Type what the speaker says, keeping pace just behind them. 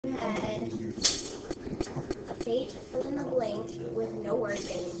page fill in the blank with no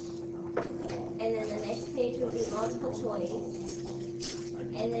working. And then the next page would be multiple choice.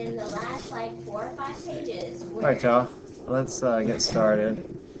 And then the last like 4 or 5 pages. All right, y'all. Let's get started.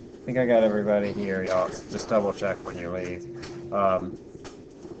 I think I got everybody here, y'all. Just double check when you leave.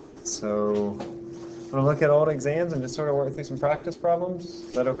 So I'm gonna look at old exams and just sort of work through some practice problems.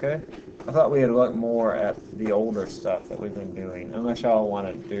 Is that okay? I thought we had looked more at the older stuff that we've been doing, unless y'all want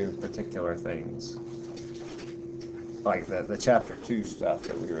to do particular things. Like the chapter 2 stuff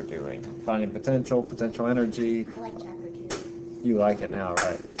that we were doing. Finding potential, potential energy. I like chapter 2. You like it now,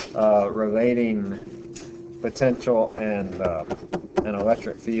 right? Relating potential and an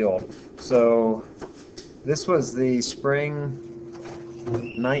electric field. So this was the spring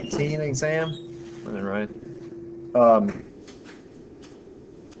 19 exam. Right?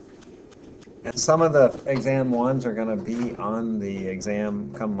 And some of the exam ones are going to be on the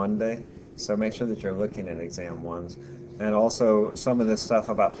exam come Monday. So make sure that you're looking at exam ones. And also some of this stuff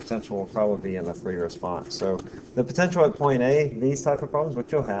about potential will probably be in the free response. So the potential at point A, these type of problems,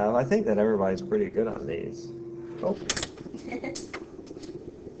 which you'll have, I think that everybody's pretty good on these. Oh.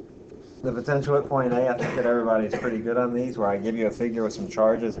 The potential at point A, I think that everybody's pretty good on these, where I give you a figure with some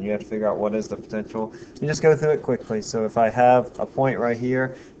charges and you have to figure out what is the potential. You just go through it quickly. So if I have a point right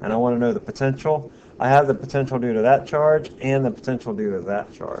here and I want to know the potential, I have the potential due to that charge and the potential due to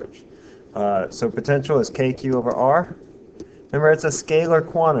that charge. So potential is KQ over R. Remember, it's a scalar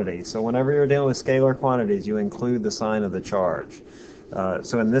quantity, so whenever you're dealing with scalar quantities, you include the sign of the charge.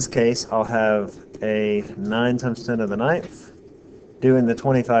 So in this case, I'll have a 9 times 10 to the 9th, doing the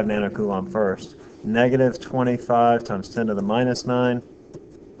 25 nanocoulomb first, negative 25 times 10 to the minus 9,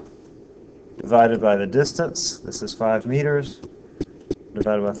 divided by the distance, this is 5 meters,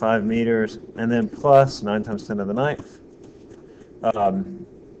 divided by 5 meters, and then plus 9 times 10 to the 9th.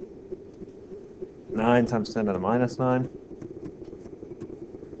 9 times 10 to the minus 9,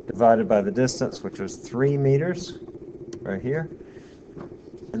 divided by the distance, which was 3 meters, right here.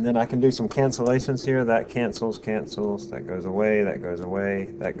 And then I can do some cancellations here. That cancels, that goes away, that goes away,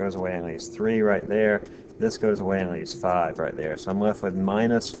 that goes away, and leaves 3 right there. This goes away and leaves 5 right there. So I'm left with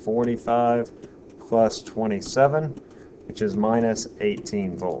minus 45 plus 27, which is minus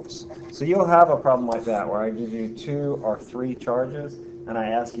 18 volts. So you'll have a problem like that, where I give you 2 or 3 charges, and I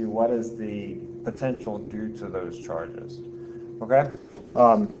ask you what is the potential due to those charges. Okay?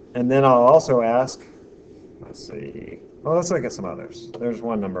 And then I'll also ask, let's see, well, let's look at some others. There's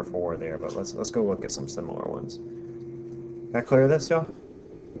one number 4 there, but let's go look at some similar ones. Can I clear this, y'all?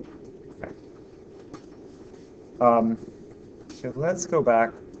 Okay. So let's go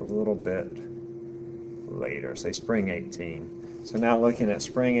back a little bit later, say spring 18. So now looking at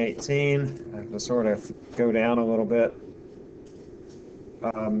spring 18, I have to sort of go down a little bit.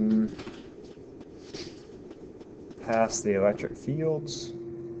 Past the electric fields.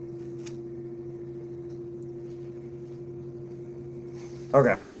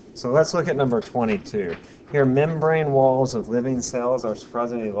 Okay, so let's look at number 22. Here, membrane walls of living cells are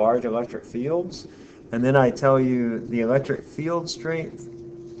surprisingly large electric fields. And then I tell you the electric field strength,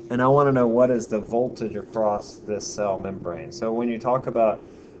 and I want to know what is the voltage across this cell membrane. So when you talk about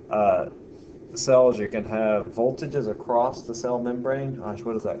cells, you can have voltages across the cell membrane. Gosh,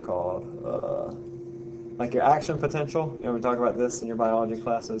 what is that called? Like your action potential. You ever talk about this in your biology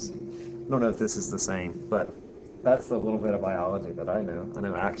classes? I don't know if this is the same, but that's the little bit of biology that I know. I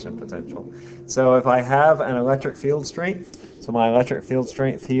know action potential. So if I have an electric field strength, so my electric field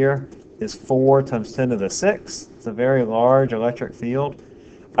strength here is 4 times 10 to the 6th. It's a very large electric field.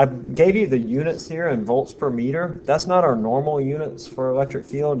 I gave you the units here in volts per meter. That's not our normal units for electric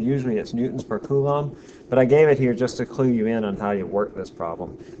field. Usually it's newtons per coulomb. But I gave it here just to clue you in on how you work this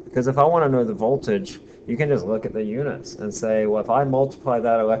problem. Because if I want to know the voltage, you can just look at the units and say, well, if I multiply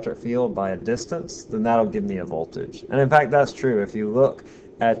that electric field by a distance, then that'll give me a voltage. And in fact, that's true. If you look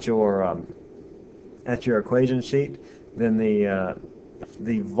at your equation sheet, then the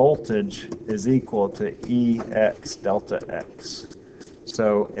voltage is equal to EX delta X.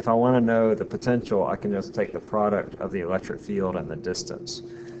 So if I want to know the potential, I can just take the product of the electric field and the distance.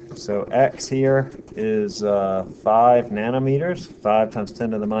 So X here is 5 nanometers, 5 times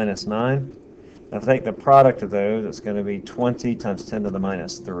 10 to the minus 9. If I take the product of those, it's going to be 20 times 10 to the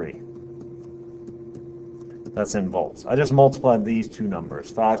minus 3. That's in volts. I just multiplied these two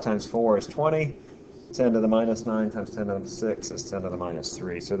numbers. 5 times 4 is 20. 10 to the minus 9 times 10 to the 6 is 10 to the minus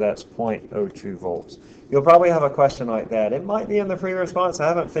 3. So that's 0.02 volts. You'll probably have a question like that. It might be in the free response. I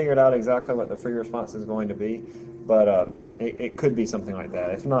haven't figured out exactly what the free response is going to be, but it could be something like that.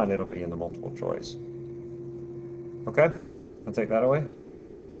 If not, it'll be in the multiple choice. Okay? I'll take that away.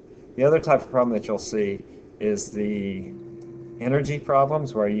 The other type of problem that you'll see is the energy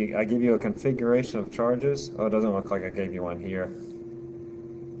problems, where I give you a configuration of charges. Oh, it doesn't look like I gave you one here.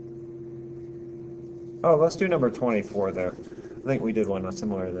 Oh, let's do number 24 there. I think we did one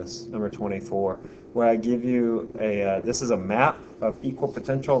similar to this, number 24, where I give you a, this is a map of equal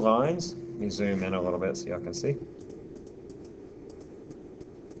potential lines. Let me zoom in a little bit so y'all can see.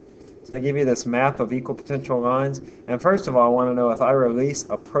 So I give you this map of equal potential lines, and first of all, I want to know if I release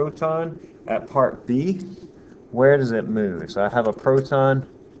a proton at part B, where does it move? So I have a proton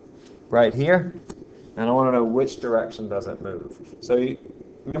right here, and I want to know which direction does it move. So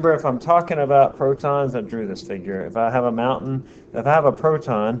remember, if I'm talking about protons, I drew this figure. If I have a mountain, if I have a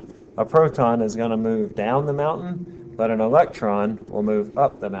proton is going to move down the mountain, but an electron will move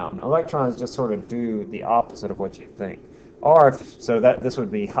up the mountain. Electrons just sort of do the opposite of what you think. Or, so that this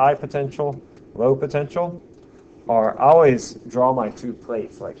would be high potential, low potential. Or I always draw my two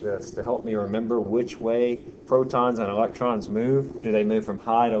plates like this to help me remember which way protons and electrons move. Do they move from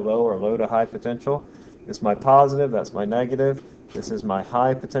high to low or low to high potential? This is my positive, that's my negative. This is my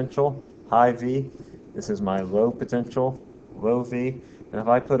high potential, high V. This is my low potential, low V. And if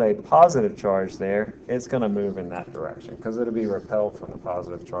I put a positive charge there, it's going to move in that direction because it'll be repelled from the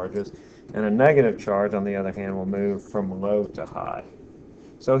positive charges. And a negative charge, on the other hand, will move from low to high.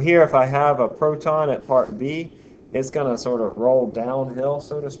 So here, if I have a proton at part B, it's going to sort of roll downhill,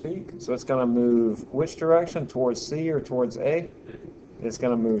 so to speak. So it's going to move which direction? Towards C or towards A? It's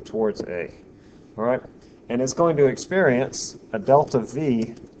going to move towards A. All right? And it's going to experience a delta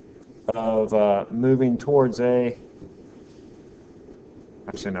V of moving towards A.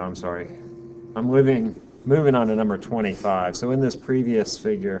 Actually, no, I'm sorry. I'm moving on to number 25. So in this previous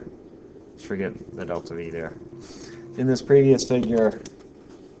figure, forget the delta V there. In this previous figure,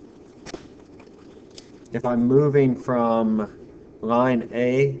 if I'm moving from line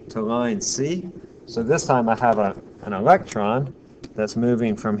A to line C, so this time I have an electron that's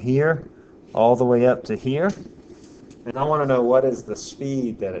moving from here all the way up to here, and I want to know what is the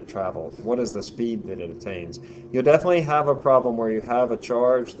speed that it travels, what is the speed that it attains. You'll definitely have a problem where you have a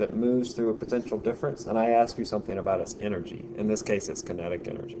charge that moves through a potential difference, and I ask you something about its energy. In this case, it's kinetic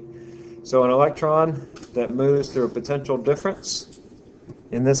energy. So an electron that moves through a potential difference,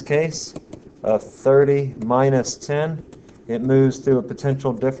 in this case, of 30 minus 10, it moves through a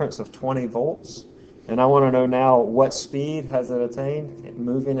potential difference of 20 volts. And I want to know now what speed has it attained,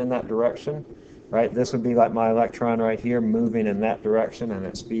 moving in that direction, right? This would be like my electron right here moving in that direction, and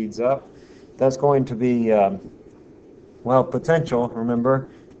it speeds up. That's going to be, well, potential, remember,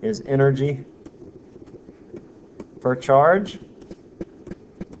 is energy per charge.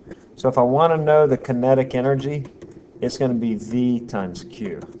 So if I want to know the kinetic energy, it's going to be V times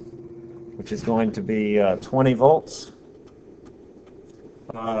Q, which is going to be 20 volts.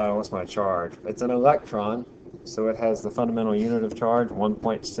 What's my charge? It's an electron, so it has the fundamental unit of charge,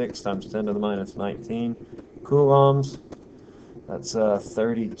 1.6 times 10 to the minus 19 coulombs. That's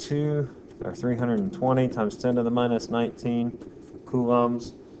 32, or 320 times 10 to the minus 19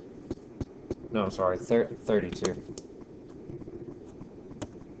 coulombs. No, sorry, 32.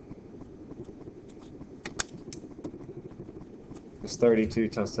 It's 32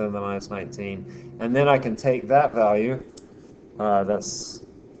 times 10 to the minus 19. And then I can take that value, that's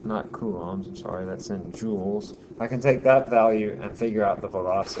not coulombs, I'm sorry, that's in joules. I can take that value and figure out the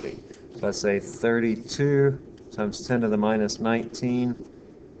velocity. So let's say 32 times 10 to the minus 19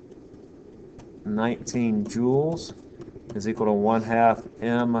 joules is equal to 1/2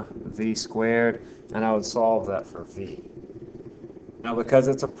 mv squared, and I would solve that for V. Now, because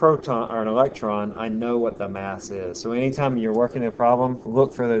it's a proton or an electron, I know what the mass is. So anytime you're working a problem,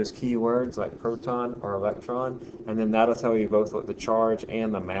 look for those key words like proton or electron, and then that'll tell you both what the charge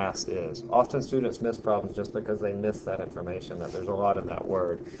and the mass is. Often students miss problems just because they miss that information, that there's a lot in that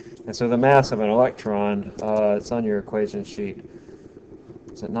word. And so the mass of an electron, it's on your equation sheet.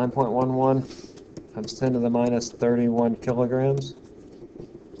 It's at 9.11 times 10 to the minus 31 kilograms.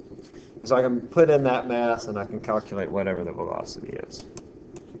 So I can put in that mass and I can calculate whatever the velocity is.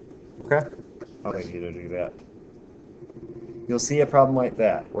 Okay? I'll leave you to do that. You'll see a problem like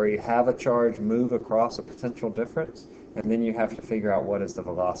that, where you have a charge move across a potential difference, and then you have to figure out what is the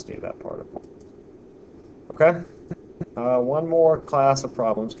velocity of that particle. Okay? One more class of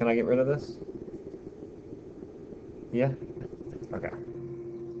problems. Can I get rid of this? Yeah? Okay.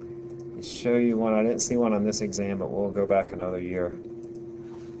 I'll show you one. I didn't see one on this exam, but we'll go back another year.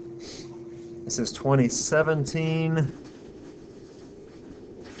 This is 2017.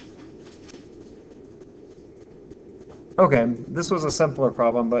 Okay, this was a simpler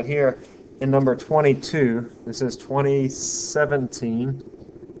problem, but here in number 22, this is 2017.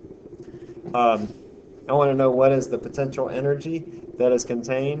 I I want to know what is the potential energy that is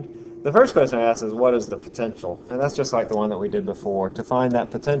contained. The first question I ask is what is the potential? And that's just like the one that we did before. To find that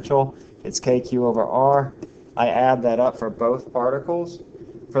potential, it's kq over r. I add that up for both particles.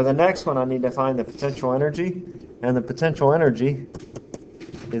 For the next one, I need to find the potential energy, and the potential energy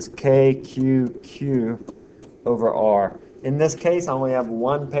is kqq over r. In this case, I only have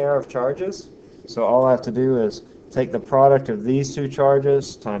one pair of charges, so all I have to do is take the product of these two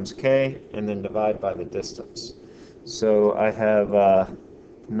charges times k and then divide by the distance. So I have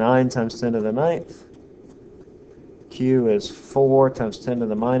 9 times 10 to the 9th. Q is 4 times 10 to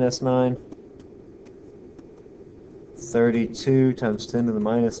the minus 9. 32 times 10 to the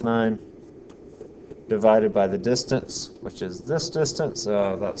minus 9 divided by the distance, which is this distance.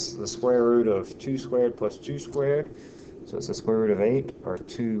 That's the square root of 2 squared plus 2 squared. So it's the square root of 8, or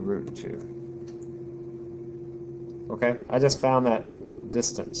 2 root 2. Okay, I just found that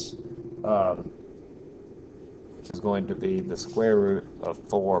distance, which is going to be the square root of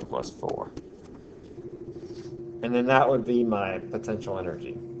 4 plus 4. And then that would be my potential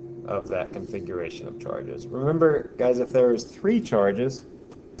energy of that configuration of charges. Remember, guys, if there was 3 charges,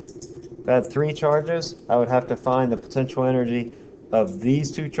 if I had 3 charges, I would have to find the potential energy of these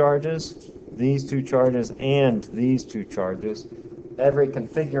 2 charges, these 2 charges, and these 2 charges, every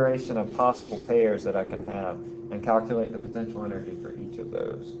configuration of possible pairs that I can have, and calculate the potential energy for each of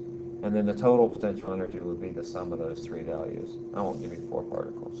those. And then the total potential energy would be the sum of those 3 values. I won't give you 4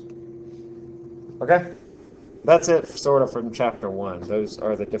 particles. Okay? That's it sort of from chapter 1. Those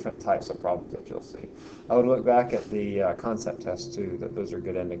are the different types of problems that you'll see. I would look back at the concept test too, that those are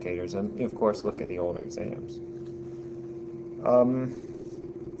good indicators, and of course look at the old exams.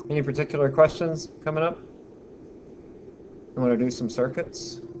 Any particular questions coming up? You want to do some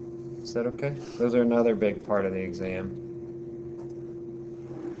circuits? Is that okay? Those are another big part of the exam.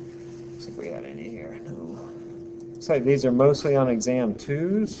 Let's see if we got any here. No. Looks like these are mostly on exam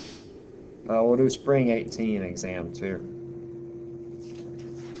 2s. We'll do spring 18 exam 2.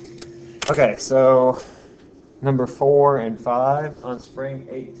 Okay, so number 4 and 5 on spring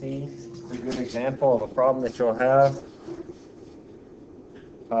 18 is a good example of a problem that you'll have.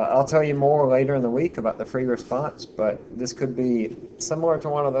 I'll tell you more later in the week about the free response, but this could be similar to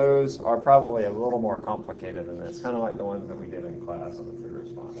one of those, or probably a little more complicated than this, kind of like the ones that we did in class on the free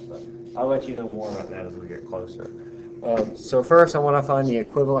response. But I'll let you know more about that as we get closer. So first, I want to find the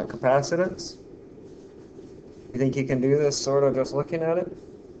equivalent capacitance. You think you can do this sort of just looking at it?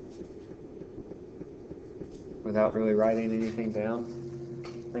 Without really writing anything down?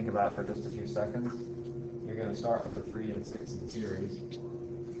 Think about it for just a few seconds. You're going to start with the 3 and 6 in series.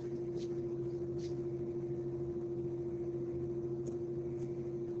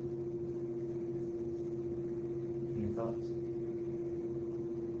 Any thoughts?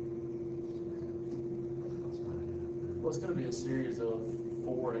 Well, it's going to be a series of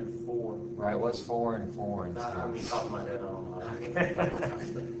 4 and 4. Right, what's 4 and 4 in I mean, top of my head, I don't know.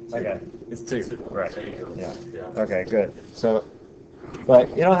 Okay, it's 2, right. There you go. Yeah. Yeah. Okay, good. So, but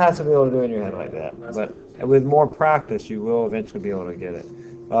you don't have to be able to do it in your head like that. But with more practice, you will eventually be able to get it.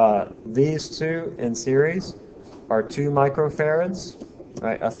 These 2 in series are 2 microfarads.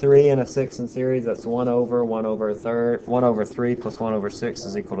 Right, a 3 and a 6 in series, that's 1 over 3 plus 1 over 6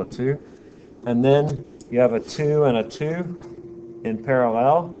 is equal to 2. And then you have a 2 and a 2 in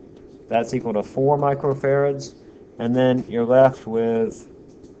parallel. That's equal to 4 microfarads. And then you're left with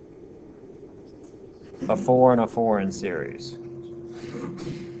a 4 and a 4 in series.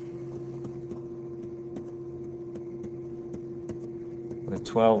 With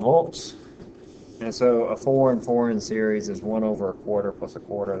 12 volts. And so a 4 and 4 in series is 1 over a quarter plus a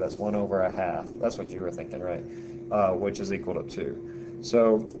quarter. That's 1 over a half. That's what you were thinking, right? Which is equal to 2.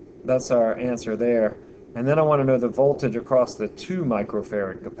 So that's our answer there. And then I want to know the voltage across the 2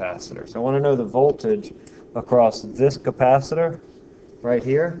 microfarad capacitor. So I want to know the voltage across this capacitor right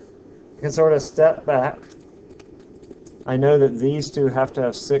here. You can sort of step back. I know that these 2 have to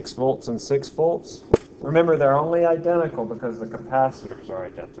have 6 volts and 6 volts. Remember, they're only identical because the capacitors are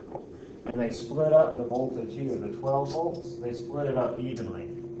identical. And they split up the voltage here, the 12 volts, they split it up evenly.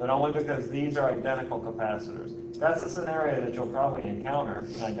 But only because these are identical capacitors. That's a scenario that you'll probably encounter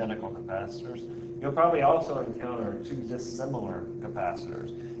in identical capacitors. You'll probably also encounter 2 dissimilar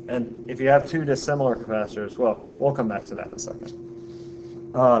capacitors. And if you have 2 dissimilar capacitors, well, we'll come back to that in a second.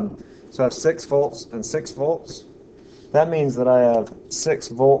 So I have 6 volts and 6 volts. That means that I have 6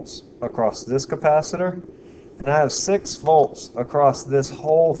 volts across this capacitor, and I have 6 volts across this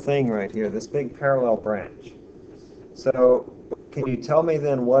whole thing right here, this big parallel branch. So can you tell me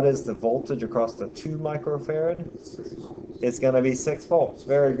then what is the voltage across the 2 microfarad? It's going to be 6 volts.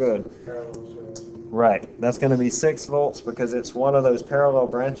 Very good. Parallel share. Right. That's going to be 6 volts because it's one of those parallel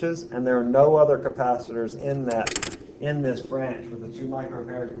branches, and there are no other capacitors in this branch with a 2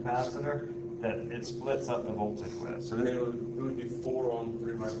 microfarad capacitor that it splits up the voltage with. So It would be 4 on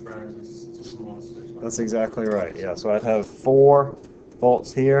 3 microfarads, 2 on 6 microfarads. that's exactly right. Yeah. So I'd have 4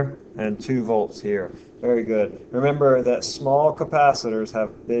 volts here and 2 volts here. Very good. Remember that small capacitors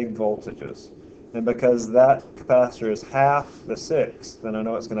have big voltages. And because that capacitor is half the 6, then I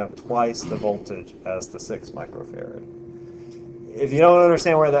know it's going to have twice the voltage as the 6 microfarad. If you don't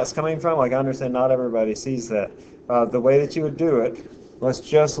understand where that's coming from, like I understand not everybody sees that, the way that you would do it, let's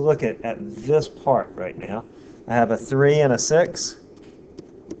just look at this part right now. I have a 3 and a 6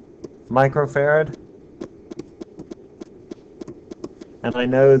 microfarad. And I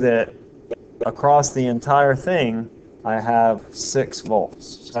know that across the entire thing, I have 6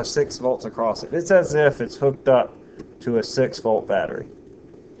 volts. I have 6 volts across it. It's as if it's hooked up to a 6-volt battery.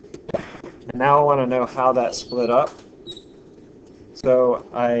 And now I want to know how that's split up. So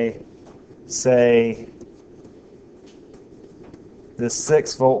I say this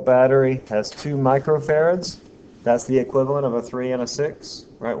 6-volt battery has 2 microfarads. That's the equivalent of a 3 and a 6,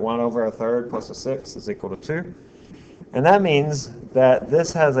 right? 1 over a third plus a 6 is equal to 2. And that means that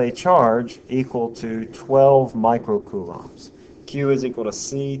this has a charge equal to 12 microcoulombs. Q is equal to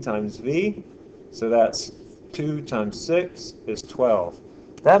C times V, so that's 2 times 6 is 12.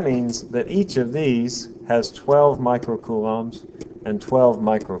 That means that each of these has 12 microcoulombs and 12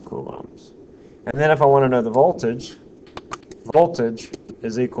 microcoulombs. And then if I want to know the voltage, voltage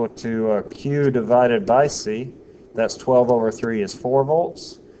is equal to Q divided by C. That's 12 over 3 is 4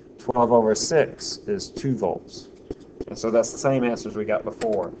 volts. 12 over 6 is 2 volts. And so that's the same answers we got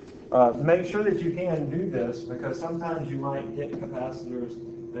before. Make sure that you can do this because sometimes you might get capacitors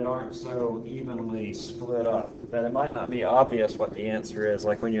that aren't so evenly split up that it might not be obvious what the answer is,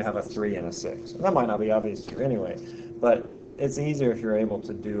 like when you have a 3 and a 6. And that might not be obvious to you anyway, but it's easier if you're able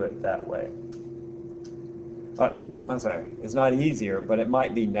to do it that way. But I'm sorry, it's not easier, but it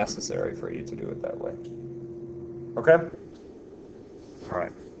might be necessary for you to do it that way. Okay? All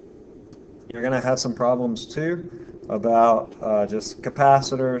right. You're going to have some problems too about just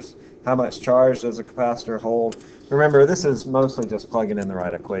capacitors. How much charge does a capacitor hold? Remember, this is mostly just plugging in the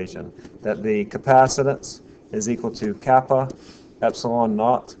right equation, that the capacitance is equal to kappa epsilon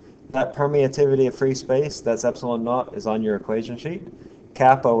naught. That permeativity of free space, that's epsilon naught, is on your equation sheet.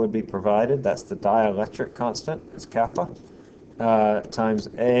 Kappa would be provided, that's the dielectric constant, is kappa, times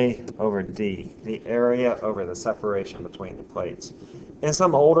A over D, the area over the separation between the plates. In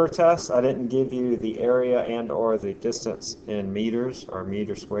some older tests, I didn't give you the area and or the distance in meters or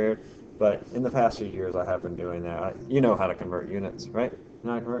meter squared, but in the past few years I have been doing that. You know how to convert units, right? You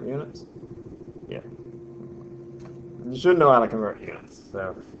know how to convert units? Yeah. You should know how to convert units.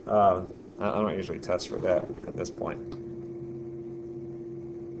 So I don't usually test for that at this point.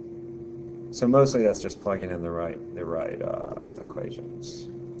 So mostly that's just plugging in the right equations.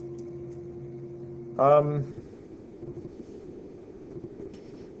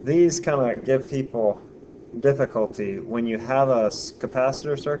 These kind of give people difficulty when you have a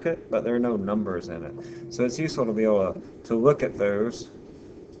capacitor circuit, but there are no numbers in it. So it's useful to be able to look at those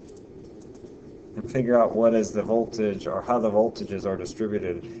and figure out what is the voltage or how the voltages are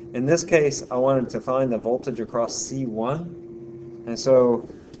distributed. In this case, I wanted to find the voltage across C1. And so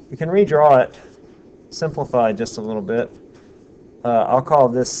we can redraw it, simplify just a little bit. I'll call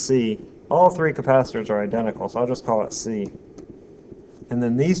this C. All 3 capacitors are identical, so I'll just call it C. And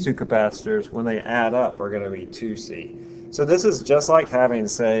then these 2 capacitors, when they add up, are going to be 2C. So this is just like having,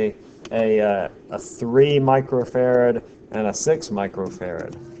 say, a 3 microfarad and a 6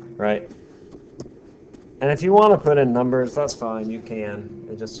 microfarad, right? And if you want to put in numbers, that's fine, you can.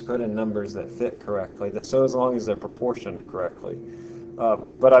 And just put in numbers that fit correctly, so as long as they're proportioned correctly.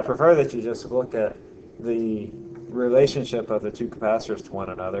 But I prefer that you just look at the relationship of the 2 capacitors to one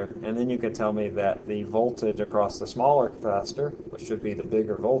another, and then you can tell me that the voltage across the smaller capacitor, which should be the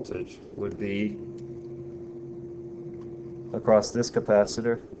bigger voltage, would be across this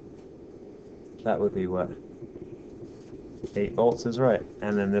capacitor. That would be what? 8 volts is right,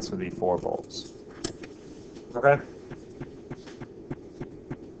 and then this would be 4 volts. Okay?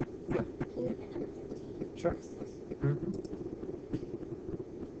 Yeah. Sure.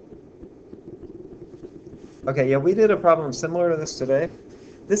 Okay, yeah, we did a problem similar to this today.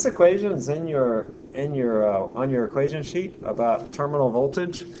 This equation is on your equation sheet about terminal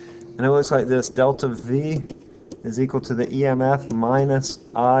voltage, and it looks like this: delta V is equal to the EMF minus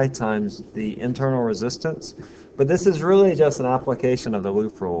I times the internal resistance. But this is really just an application of the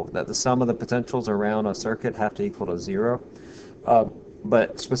loop rule, that the sum of the potentials around a circuit have to equal to 0.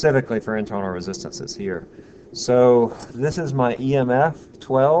 But specifically for internal resistances here. So this is my EMF,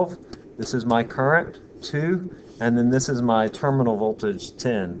 12. This is my current, 2. And then this is my terminal voltage,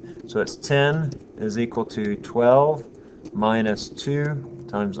 10. So it's 10 is equal to 12 minus 2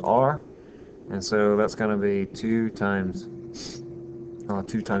 times R. And so that's going to be 2 times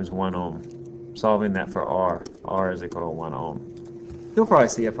 1 ohm. Solving that for R. R is equal to 1 ohm. You'll probably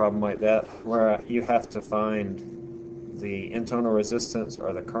see a problem like that where you have to find the internal resistance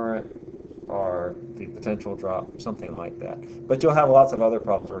or the current or the potential drop, something like that. But you'll have lots of other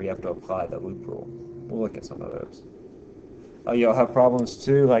problems where you have to apply the loop rule. We'll look at some of those. You'll have problems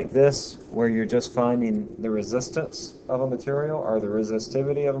too like this, where you're just finding the resistance of a material or the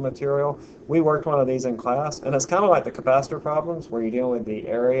resistivity of a material. We worked one of these in class, and it's kind of like the capacitor problems where you're dealing with the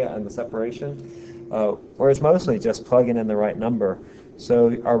area and the separation, where it's mostly just plugging in the right number.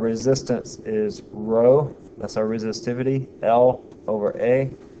 So our resistance is rho, that's our resistivity, L over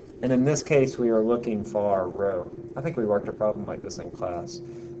A. And in this case, we are looking for rho. I think we worked a problem like this in class.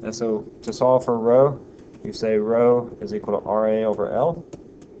 And so to solve for rho, you say rho is equal to RA over L.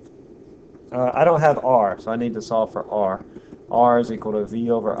 I don't have R, so I need to solve for R. R is equal to V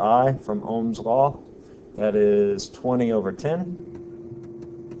over I from Ohm's law. That is 20 over 10.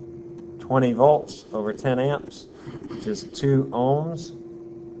 20 volts over 10 amps, which is 2 ohms.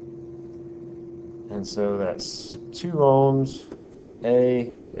 And so that's 2 ohms.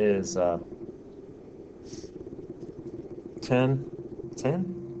 A is 10.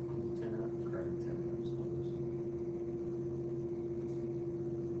 10?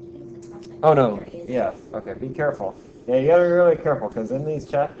 Oh no, yeah, okay, be careful. Yeah, you gotta be really careful, because in these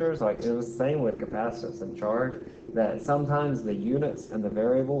chapters, like it was the same with capacitance and charge, that sometimes the units and the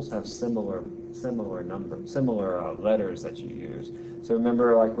variables have similar letters that you use. So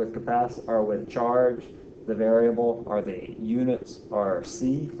remember, like with with charge, the variable or the units are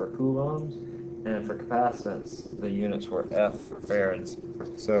C for coulombs, and for capacitance, the units were F for farads.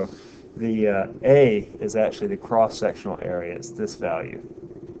 So the A is actually the cross-sectional area, it's this value.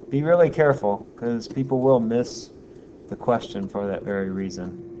 Be really careful, because people will miss the question for that very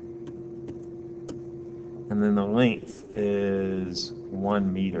reason. And then the length is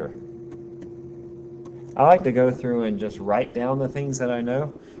 1 meter. I like to go through and just write down the things that I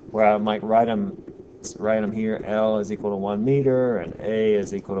know, where I might write them here. L is equal to 1 meter, and A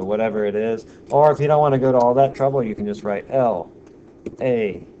is equal to whatever it is. Or if you don't want to go to all that trouble, you can just write L,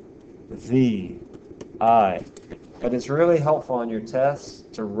 A, V, I. But it's really helpful on your tests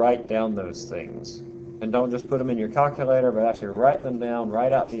to write down those things. And don't just put them in your calculator, but actually write them down,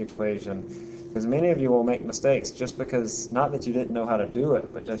 write out the equation. Because many of you will make mistakes just because, not that you didn't know how to do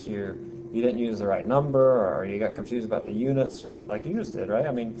it, but just you didn't use the right number, or you got confused about the units, like you just did, right?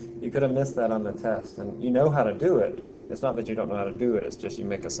 I mean, you could have missed that on the test. And you know how to do it. It's not that you don't know how to do it, it's just you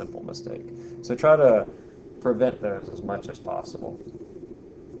make a simple mistake. So try to prevent those as much as possible.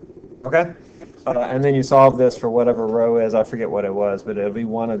 Okay? And then you solve this for whatever rho is. I forget what it was, but it'll be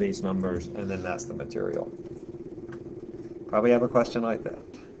one of these numbers, and then that's the material. Probably have a question like that.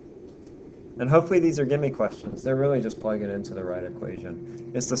 And hopefully these are gimme questions. They're really just plugging into the right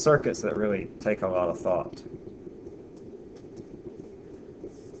equation. It's the circuits that really take a lot of thought.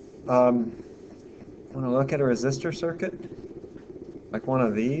 Want to look at a resistor circuit? Like one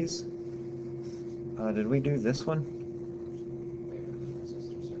of these? Did we do this one?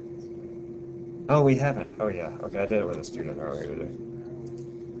 Oh, we haven't. Oh, yeah. Okay, I did it with a student earlier today.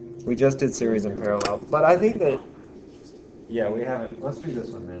 We just did series and parallel. But I think that, yeah, we haven't. Let's do this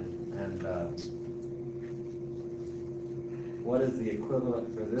one then. And what is the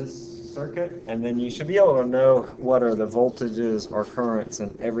equivalent for this circuit? And then you should be able to know what are the voltages or currents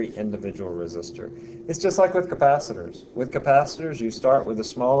in every individual resistor. It's just like with capacitors. With capacitors, you start with the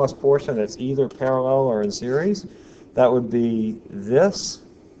smallest portion that's either parallel or in series. That would be this,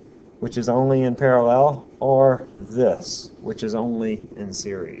 which is only in parallel, or this, which is only in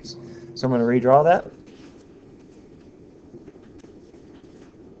series. So I'm going to redraw that.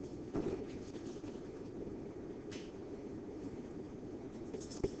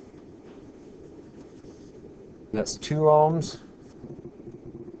 That's 2 ohms,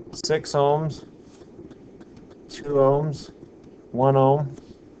 6 ohms, 2 ohms, 1 ohm.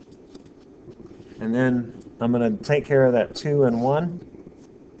 And then I'm going to take care of that 2 and 1.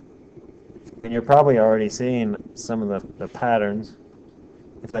 And you're probably already seeing some of the patterns.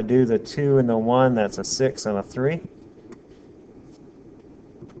 If I do the 2 and the 1, that's a 6 and a 3.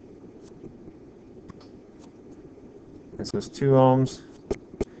 This is 2 ohms.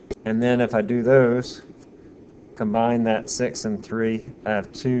 And then if I do those, combine that 6 and 3, I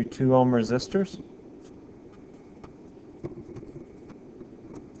have two 2-ohm resistors.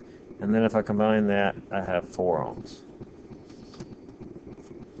 And then if I combine that, I have 4 ohms.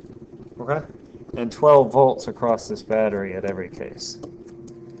 Okay? And 12 volts across this battery at every case.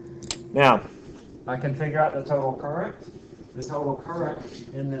 Now, I can figure out the total current. The total current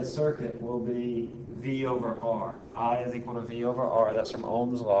in this circuit will be V over R. I is equal to V over R. That's from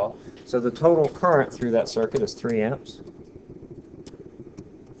Ohm's law. So the total current through that circuit is 3 amps.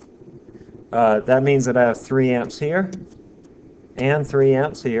 That means that I have 3 amps here and 3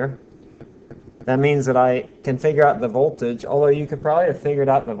 amps here. That means that I can figure out the voltage, although you could probably have figured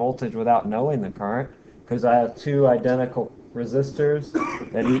out the voltage without knowing the current, because I have 2 identical resistors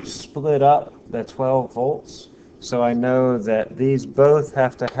that each split up the 12 volts. So I know that these both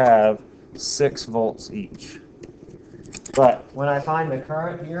have to have 6 volts each. But when I find the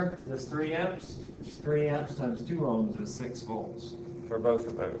current here, this 3 amps times 2 ohms is 6 volts for both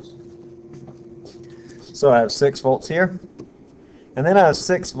of those. So I have 6 volts here. And then I have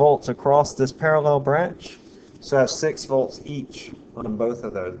 6 volts across this parallel branch. So I have 6 volts each on both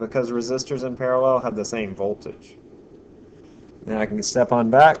of those because resistors in parallel have the same voltage. Then I can step on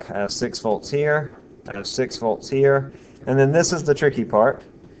back. I have 6 volts here. I have 6 volts here. And then this is the tricky part,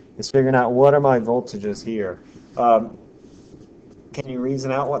 is figuring out what are my voltages here. Can you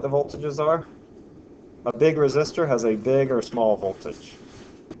reason out what the voltages are? A big resistor has a big or small voltage.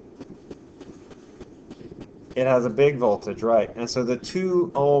 It has a big voltage, right? And so the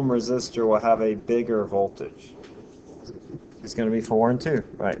 2 ohm resistor will have a bigger voltage. It's going to be 4 and 2,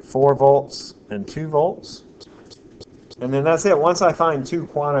 right? 4 volts and 2 volts. And then that's it. Once I find 2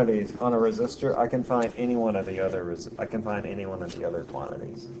 quantities on a resistor, I can find any one of the other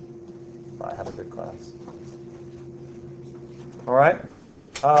quantities. If I have a good class. All right.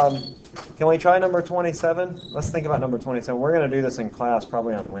 Can we try number 27? Let's think about number 27. We're going to do this in class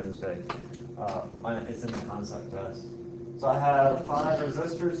probably on Wednesday. It's in the concept test. So I have 5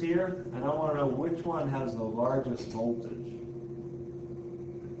 resistors here, and I want to know which one has the largest voltage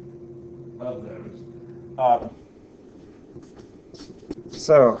of those.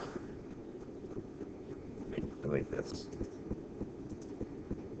 So, let me delete this.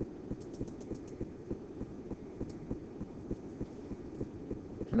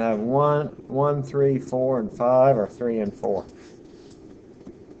 And I have 1, 3, 4, and 5, or 3 and 4.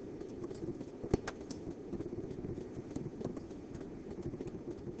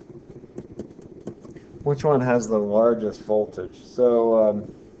 Which one has the largest voltage? So,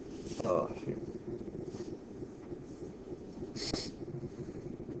 oh shoot.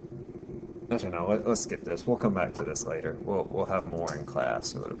 Actually, no, let's skip this. We'll come back to this later. We'll have more in class,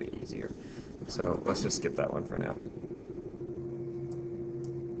 so it'll be easier. So let's just skip that one for now.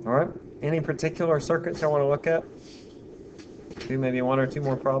 All right. Any particular circuits I want to look at? Do maybe 1 or 2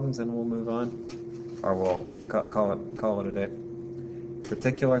 more problems, and we'll move on, or we'll call it a day.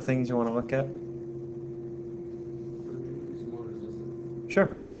 Particular things you want to look at?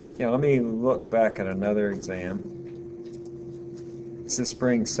 Sure. Yeah, let me look back at another exam. This is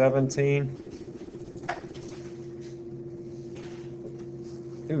spring 17.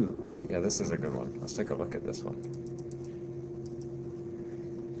 Ooh, yeah, this is a good one. Let's take a look at this one.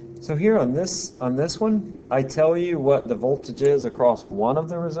 So here on this one, I tell you what the voltage is across one of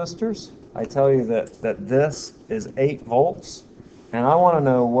the resistors. I tell you that this is 8 volts, and I want to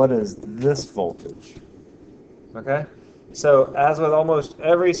know what is this voltage. Okay? So as with almost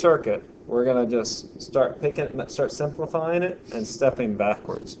every circuit, we're going to just start simplifying it and stepping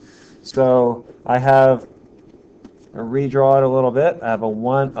backwards. So I have, I'll redraw it a little bit. I have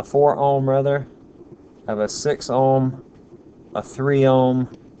a 4 ohm rather. I have a 6 ohm, a 3 ohm,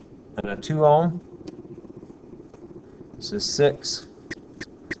 and a 2 ohm. This is 6,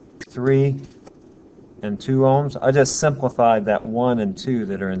 3, and 2 ohms. I just simplified that 1 and 2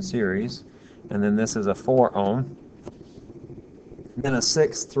 that are in series. And then this is a 4 ohm. Then a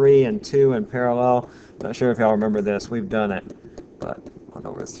 6, 3, and 2 in parallel. Not sure if y'all remember this. We've done it. But 1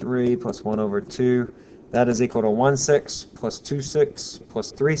 over 3 plus 1 over 2. That is equal to 1, 6 plus 2, 6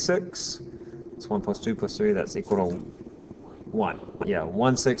 plus 3, 6. It's 1 plus 2 plus 3. That's equal to 1. Yeah,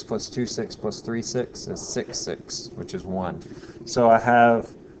 1, 6 plus 2, 6 plus 3, 6 is 6, 6, which is 1. So I have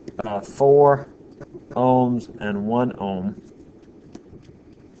 4 ohms and 1 ohm.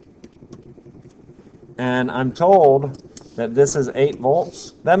 And I'm told that this is 8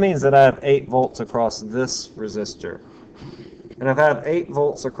 volts. That means that I have 8 volts across this resistor. And if I have 8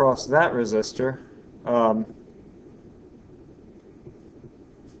 volts across that resistor,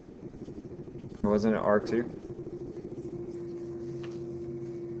 wasn't it R2?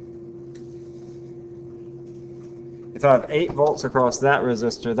 If I have 8 volts across that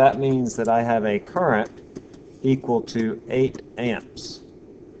resistor, that means that I have a current equal to 8 amps,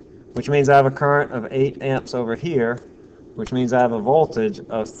 which means I have a current of 8 amps over here, which means I have a voltage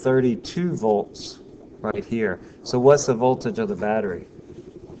of 32 volts right here. So what's the voltage of the battery?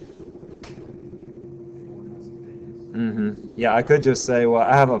 Yeah, I could just say, well,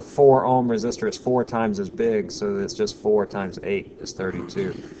 I have a 4 ohm resistor. It's 4 times as big, so it's just 4 times 8 is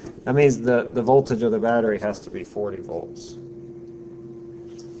 32. That means the voltage of the battery has to be 40 volts.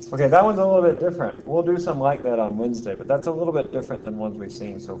 Okay, that one's a little bit different. We'll do some like that on Wednesday, but that's a little bit different than ones we've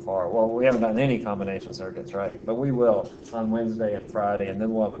seen so far. Well, we haven't done any combination circuits, right? But we will on Wednesday and Friday, and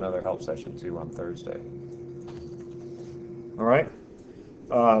then we'll have another help session too on Thursday. All right?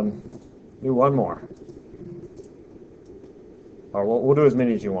 Do one more. Or we'll do as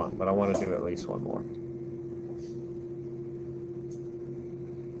many as you want, but I want to do at least one more.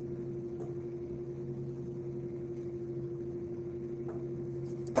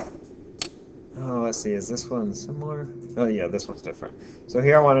 Oh, let's see, is this one similar? Oh yeah, this one's different. So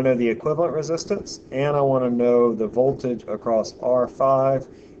here I want to know the equivalent resistance, and I want to know the voltage across R5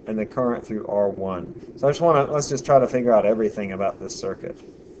 and the current through R1. So let's just try to figure out everything about this circuit.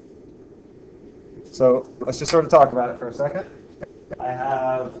 So let's just sort of talk about it for a second. I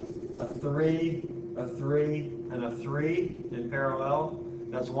have a 3, a 3, and a 3 in parallel.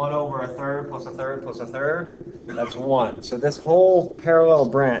 That's 1 over a third plus a third plus a third. That's 1. So this whole parallel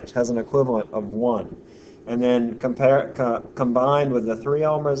branch has an equivalent of 1. And then combined with the 3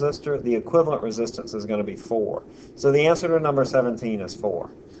 ohm resistor, the equivalent resistance is going to be 4. So the answer to number 17 is 4.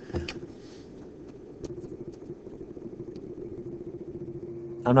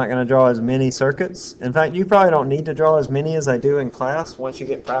 I'm not going to draw as many circuits. In fact, you probably don't need to draw as many as I do in class once you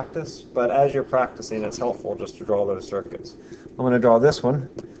get practice, but as you're practicing, it's helpful just to draw those circuits. I'm going to draw this one,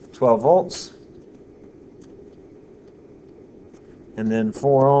 12 volts, and then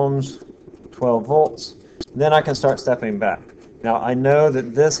 4 ohms, 12 volts. Then I can start stepping back. Now, I know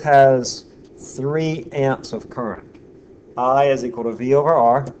that this has 3 amps of current. I is equal to V over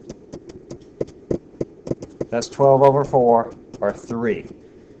R. That's 12 over 4, or 3.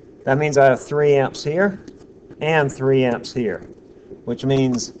 That means I have 3 amps here and 3 amps here, which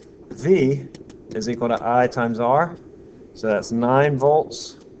means V is equal to I times R. So that's 9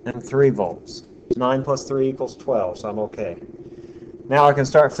 volts and 3 volts. 9 plus 3 equals 12, so I'm okay. Now I can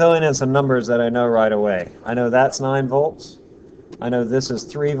start filling in some numbers that I know right away. I know that's 9 volts. I know this is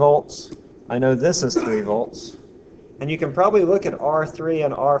 3 volts. I know this is 3 volts. And you can probably look at R3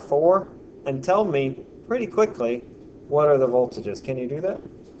 and R4 and tell me pretty quickly what are the voltages. Can you do that?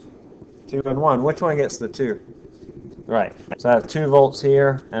 2 and 1. Which one gets the 2? Right. So I have 2 volts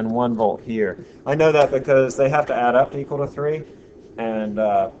here and 1 volt here. I know that because they have to add up to equal to 3, and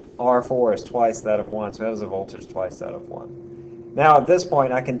R4 is twice that of 1, so it has a voltage twice that of 1. Now at this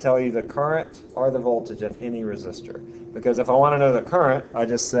point I can tell you the current or the voltage of any resistor. Because if I want to know the current, I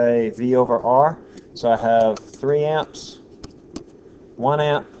just say V over R. So I have 3 amps, 1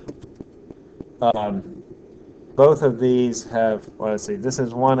 amp. Both of these have, well, let's see, this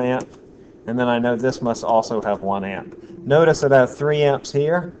is 1 amp. And then I know this must also have 1 amp. Notice that I have 3 amps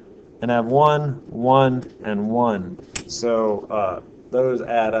here, and I have 1, 1, and 1. So those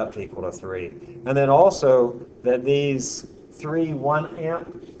add up to equal to 3. And then also that these 3 1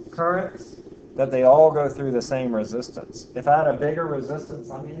 amp currents, that they all go through the same resistance. If I had a bigger resistance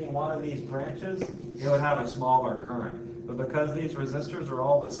on any one of these branches, it would have a smaller current. But because these resistors are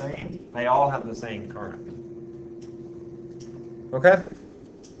all the same, they all have the same current. Okay?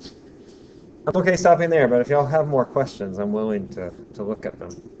 I'm okay stopping there, but if y'all have more questions, I'm willing to look at them.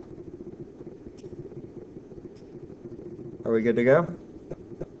 Are we good to go?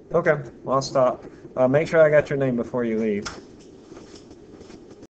 Okay, well, I'll stop. Make sure I got your name before you leave.